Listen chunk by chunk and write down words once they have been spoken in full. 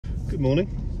Good morning.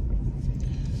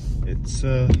 It's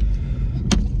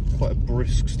quite a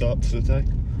brisk start to the day.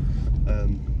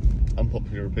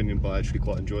 Unpopular opinion, but I actually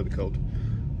quite enjoy the cold.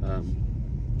 I'm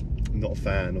not a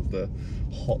fan of the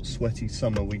hot, sweaty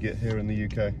summer we get here in the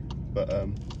UK, but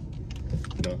you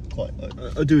know,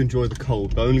 I do enjoy the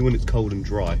cold, but only when it's cold and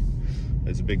dry.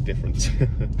 There's a big difference.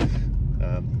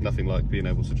 Nothing like being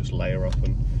able to just layer up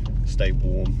and stay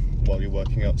warm while you're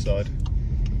working outside.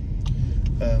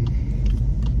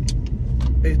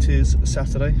 It is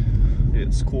Saturday,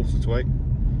 it's 8:15,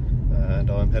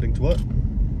 and I'm heading to work.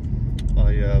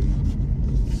 I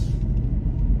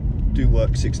do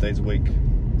work 6 days a week,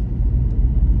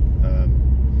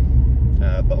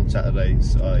 but on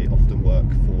Saturdays I often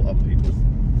work for other people,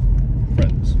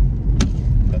 friends,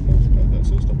 that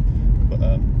sort of stuff.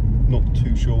 But not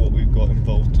too sure what we've got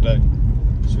involved today.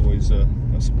 It's always a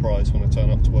surprise when I turn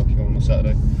up to working on a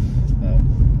Saturday.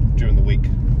 During the week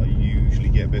I usually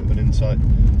get a bit of an insight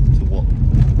to what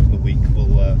the week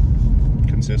will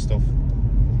consist of,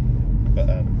 but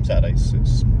Saturdays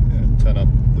it's turn up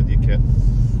with your kit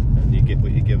and you get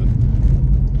what you're given.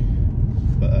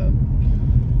 But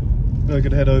I'm going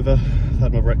to head over. I've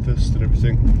had my breakfast and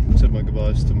everything, said my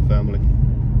goodbyes to my family.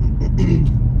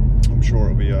 I'm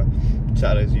sure it'll be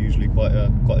Saturdays are usually quite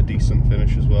a decent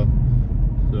finish as well.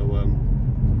 So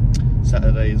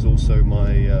Saturday is also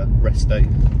my rest day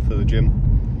for the gym.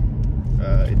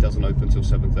 It doesn't open until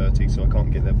 7:30, so I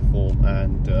can't get there before,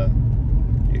 and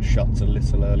it shuts a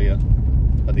little earlier.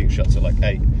 I think it shuts at like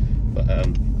 8, but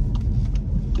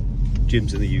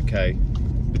gyms in the UK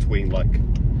between, like,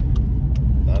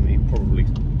 I mean, probably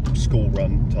school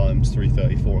run times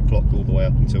 3:30, 4 o'clock all the way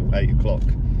up until 8 o'clock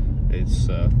is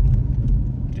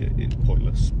it's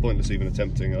pointless even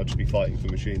attempting. I'd just be fighting for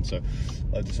machines. So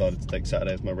I decided to take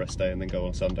Saturday as my rest day and then go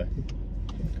on Sunday.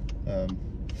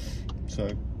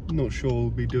 So not sure we'll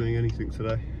be doing anything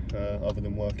today other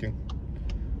than working,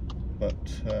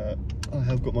 but I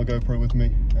have got my GoPro with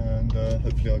me, and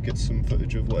hopefully I'll get some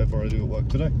footage of whatever I do at work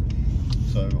today.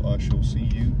 So I shall see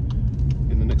you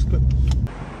in the next clip.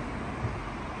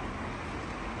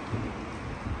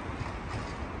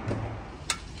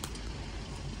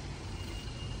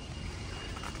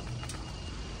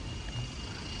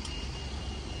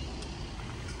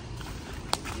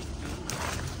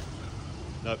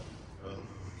 No.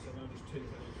 So now just two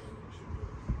for each one, which should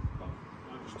work.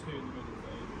 Now just two in the middle for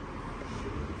each.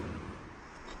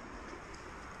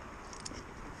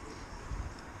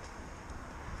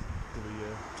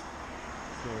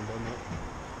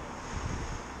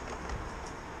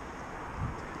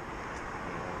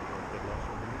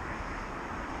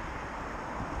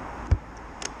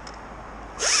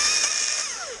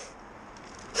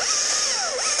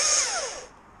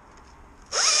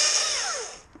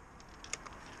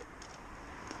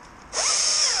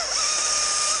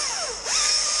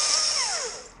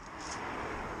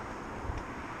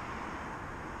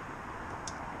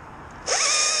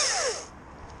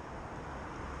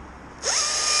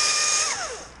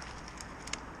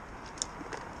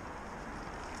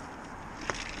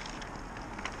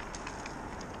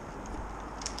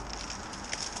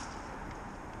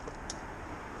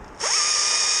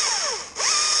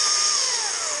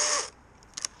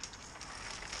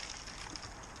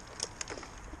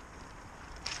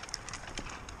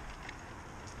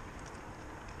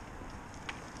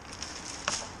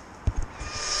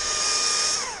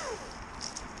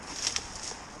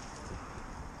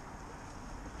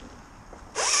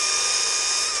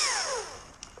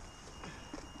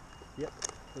 Yep,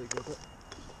 pretty good.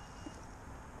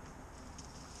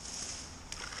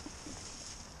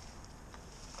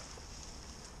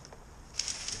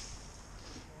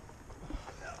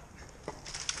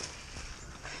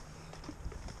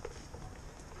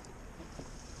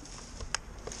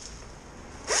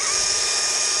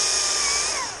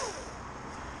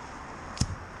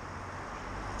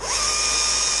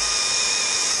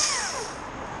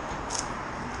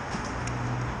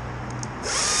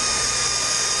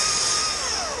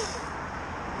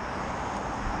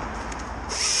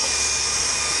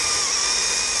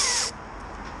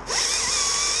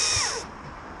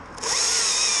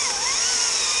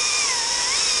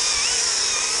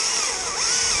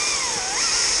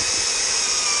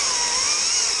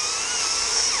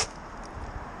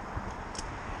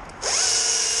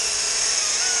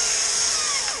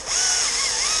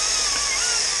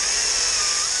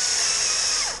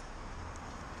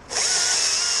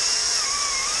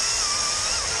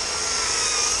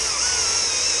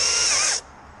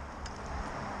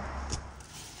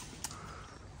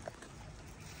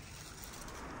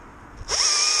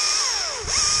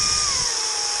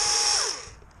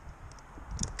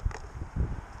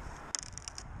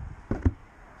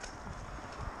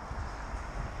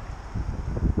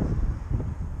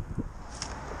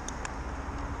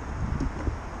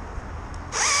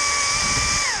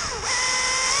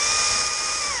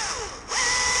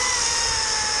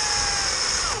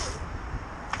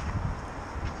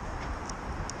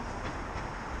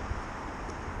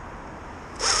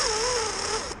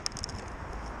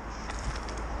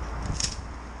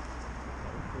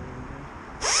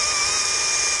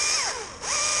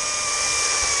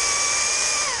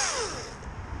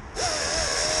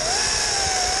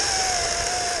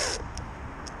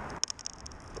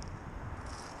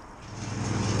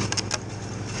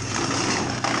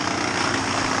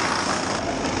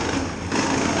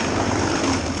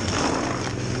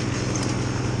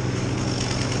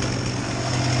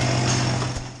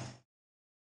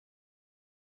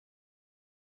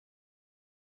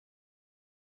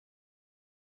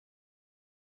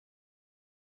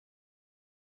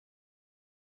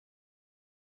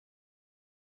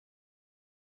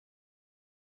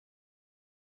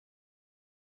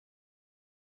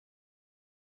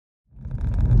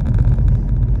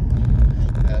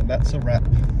 that's a wrap.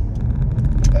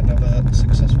 Another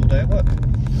successful day at work.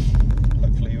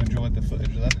 Hopefully you enjoyed the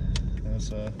footage of that.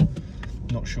 There's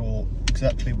not sure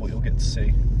exactly what you'll get to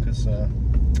see, because it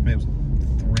was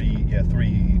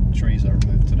three trees I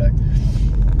removed today.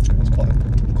 It was quite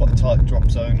a tight drop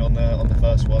zone on the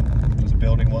first one. There was a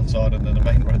building one side and then a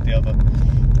main road the other,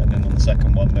 and then on the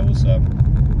second one there was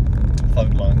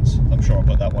phone lines. I'm sure I'll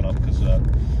put that one up because I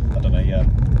don't know,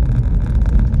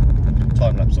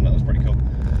 time lapse on that was pretty cool.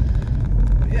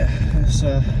 But yeah, it's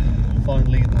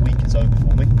finally the week is over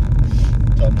for me.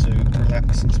 Time to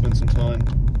relax and spend some time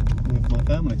with my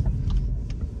family.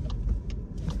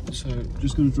 So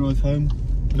just going to drive home.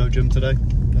 No gym today,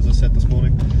 as I said this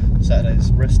morning.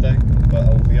 Saturday's rest day, but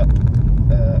I'll be up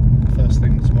first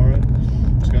thing tomorrow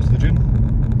to go to the gym.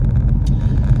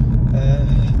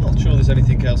 Not sure there's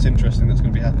anything else interesting that's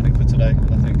going to be happening for today.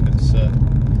 I think it's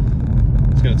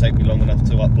going to take me long enough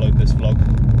to upload this vlog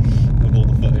with all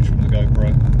the footage from the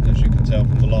GoPro. As you can tell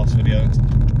from the last video, it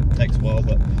takes a while,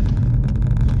 but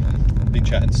I've been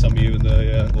chatting to some of you in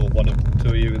the, or one or two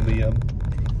of you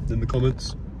in the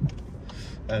comments,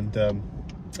 and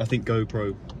I think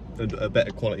GoPro, a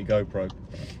better quality GoPro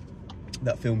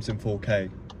that films in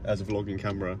 4K as a vlogging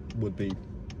camera would be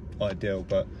ideal,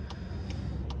 but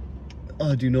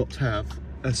I do not have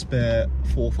a spare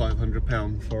 £400 or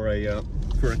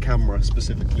 £500 for a camera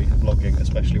specifically for vlogging,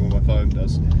 especially when my phone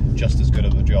does just as good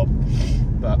of a job.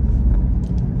 But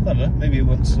I don't know, maybe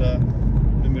once,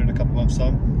 maybe in a couple of months'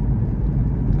 time,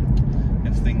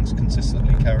 if things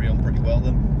consistently carry on pretty well,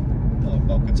 then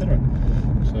I'll consider it.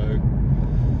 So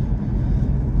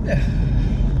yeah,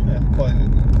 quite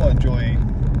enjoy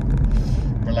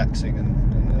relaxing and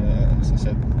as I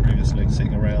said previously,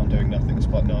 sitting around doing nothing is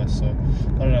quite nice. So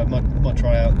I don't know, might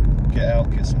try out,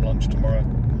 get some lunch tomorrow.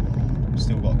 We've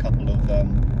still got a couple of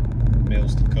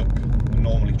meals to cook. We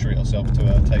normally treat ourselves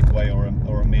to a takeaway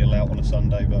or a meal out on a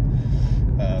Sunday, but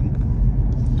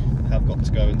have got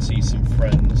to go and see some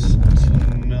friends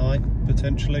tonight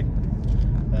potentially.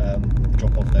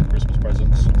 Drop off their Christmas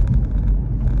presents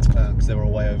because they were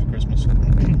away over Christmas.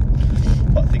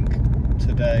 But I think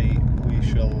today we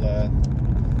shall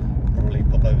probably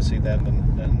pop over, see them,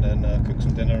 and then cook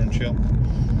some dinner and chill.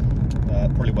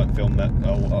 Probably won't film that.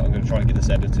 I'm going to try and get this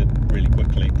edited really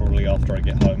quickly, probably after I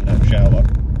get home and have a shower,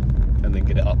 and then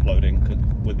get it uploading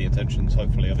with the intentions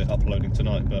hopefully of it uploading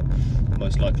tonight, but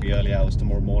most likely early hours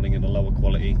tomorrow morning in a lower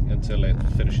quality until it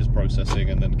finishes processing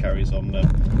and then carries on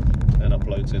and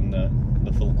uploads in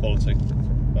the full quality.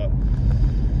 But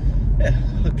yeah,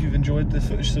 hope you've enjoyed the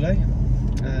footage today,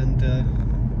 and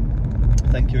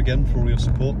thank you again for all your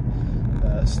support.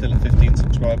 Still at 15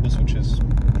 subscribers, which is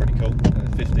pretty cool.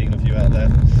 15 of you out there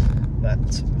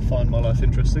that find my life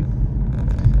interesting.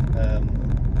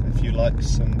 A few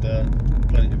likes and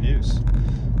plenty of views.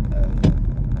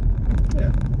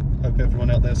 Yeah, hope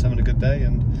everyone out there is having a good day,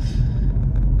 and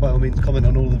by all means comment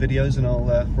on all the videos and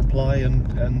I'll reply,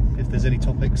 and if there's any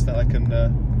topics that I can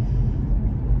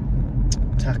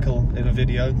tackle in a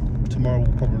video, tomorrow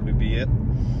will probably be it.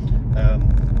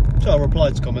 So I'll reply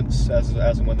to comments as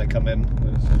and when they come in.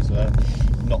 This is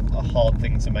not a hard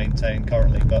thing to maintain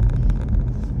currently, but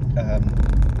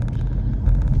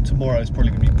tomorrow is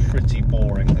probably going to be pretty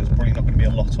boring. There's probably not going to be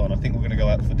a lot on. I think we're going to go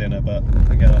out for dinner, but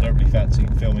again, I don't really fancy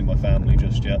filming my family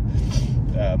just yet,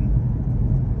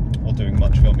 or doing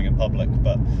much filming in public.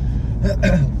 But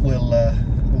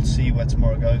we'll see where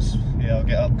tomorrow goes. Yeah, I'll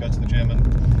get up, go to the gym, and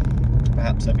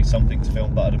perhaps there'll be something to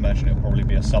film, but I'd imagine it'll probably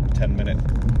be a sub 10-minute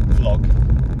vlog.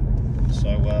 So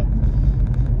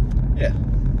yeah,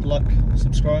 like,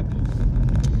 subscribe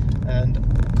and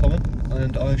comment,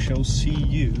 and I shall see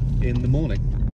you in the morning.